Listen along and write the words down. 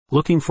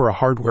Looking for a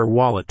hardware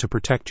wallet to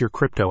protect your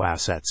crypto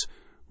assets?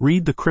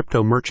 Read the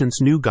crypto merchant's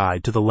new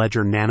guide to the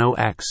Ledger Nano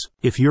X.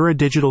 If you're a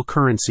digital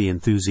currency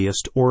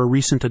enthusiast or a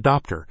recent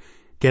adopter,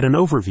 get an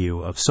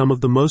overview of some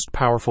of the most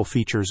powerful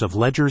features of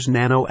Ledger's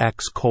Nano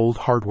X cold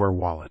hardware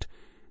wallet.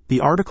 The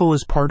article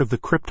is part of the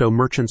Crypto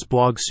Merchants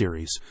blog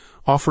series,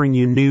 offering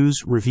you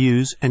news,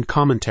 reviews, and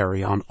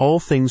commentary on all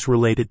things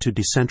related to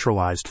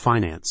decentralized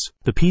finance.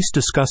 The piece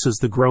discusses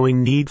the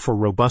growing need for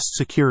robust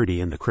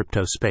security in the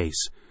crypto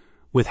space.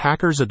 With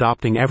hackers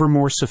adopting ever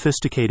more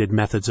sophisticated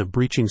methods of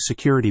breaching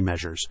security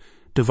measures,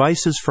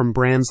 devices from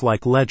brands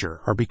like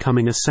Ledger are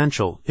becoming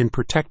essential in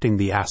protecting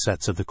the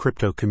assets of the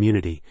crypto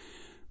community.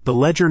 The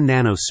Ledger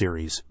Nano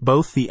series,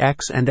 both the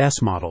X and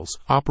S models,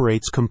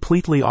 operates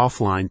completely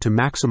offline to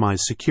maximize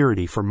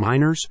security for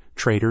miners,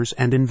 traders,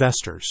 and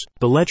investors.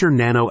 The Ledger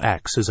Nano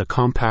X is a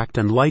compact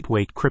and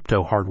lightweight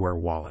crypto hardware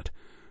wallet.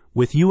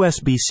 With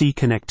USB-C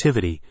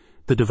connectivity,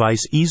 the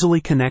device easily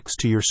connects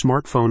to your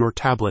smartphone or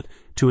tablet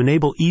to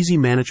enable easy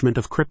management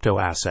of crypto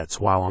assets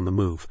while on the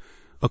move.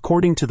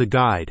 According to the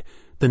guide,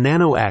 the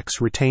Nano X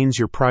retains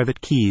your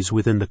private keys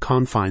within the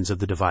confines of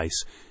the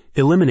device,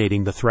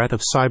 eliminating the threat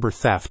of cyber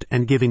theft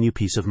and giving you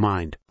peace of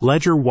mind.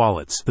 Ledger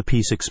wallets, the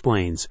piece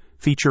explains,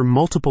 feature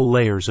multiple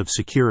layers of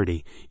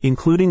security,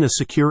 including a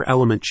secure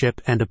element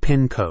chip and a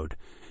PIN code.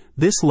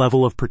 This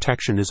level of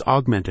protection is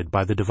augmented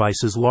by the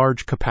device's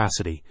large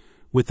capacity.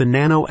 With the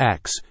Nano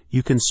X,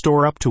 you can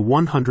store up to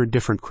 100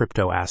 different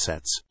crypto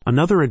assets.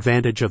 Another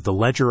advantage of the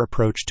Ledger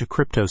approach to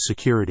crypto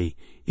security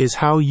is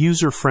how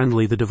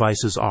user-friendly the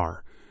devices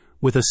are.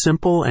 With a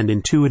simple and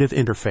intuitive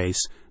interface,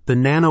 the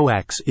Nano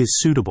X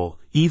is suitable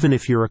even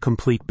if you're a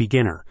complete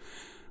beginner.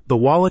 The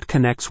wallet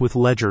connects with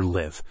Ledger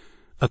Live,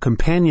 a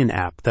companion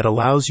app that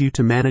allows you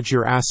to manage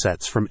your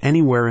assets from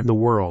anywhere in the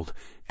world,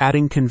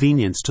 adding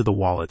convenience to the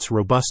wallet's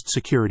robust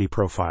security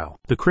profile.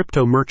 The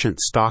crypto merchant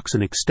stocks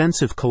an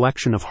extensive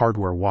collection of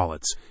hardware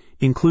wallets,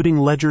 including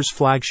Ledger's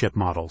flagship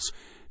models,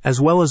 as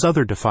well as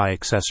other DeFi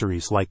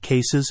accessories like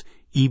cases,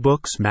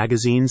 ebooks,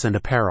 magazines, and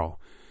apparel.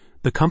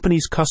 The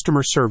company's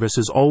customer service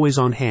is always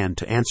on hand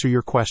to answer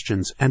your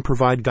questions and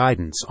provide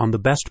guidance on the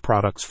best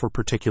products for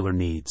particular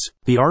needs.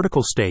 The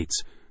article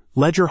states,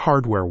 Ledger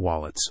hardware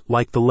wallets,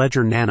 like the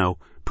Ledger Nano,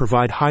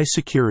 provide high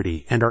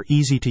security and are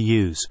easy to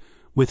use.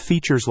 With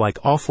features like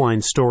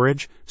offline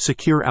storage,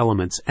 secure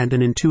elements, and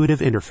an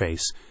intuitive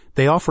interface,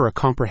 they offer a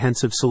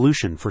comprehensive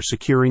solution for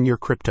securing your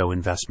crypto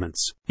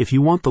investments. If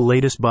you want the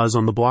latest buzz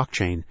on the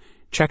blockchain,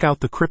 check out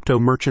the Crypto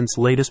Merchant's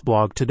latest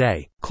blog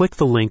today. Click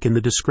the link in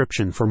the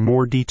description for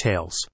more details.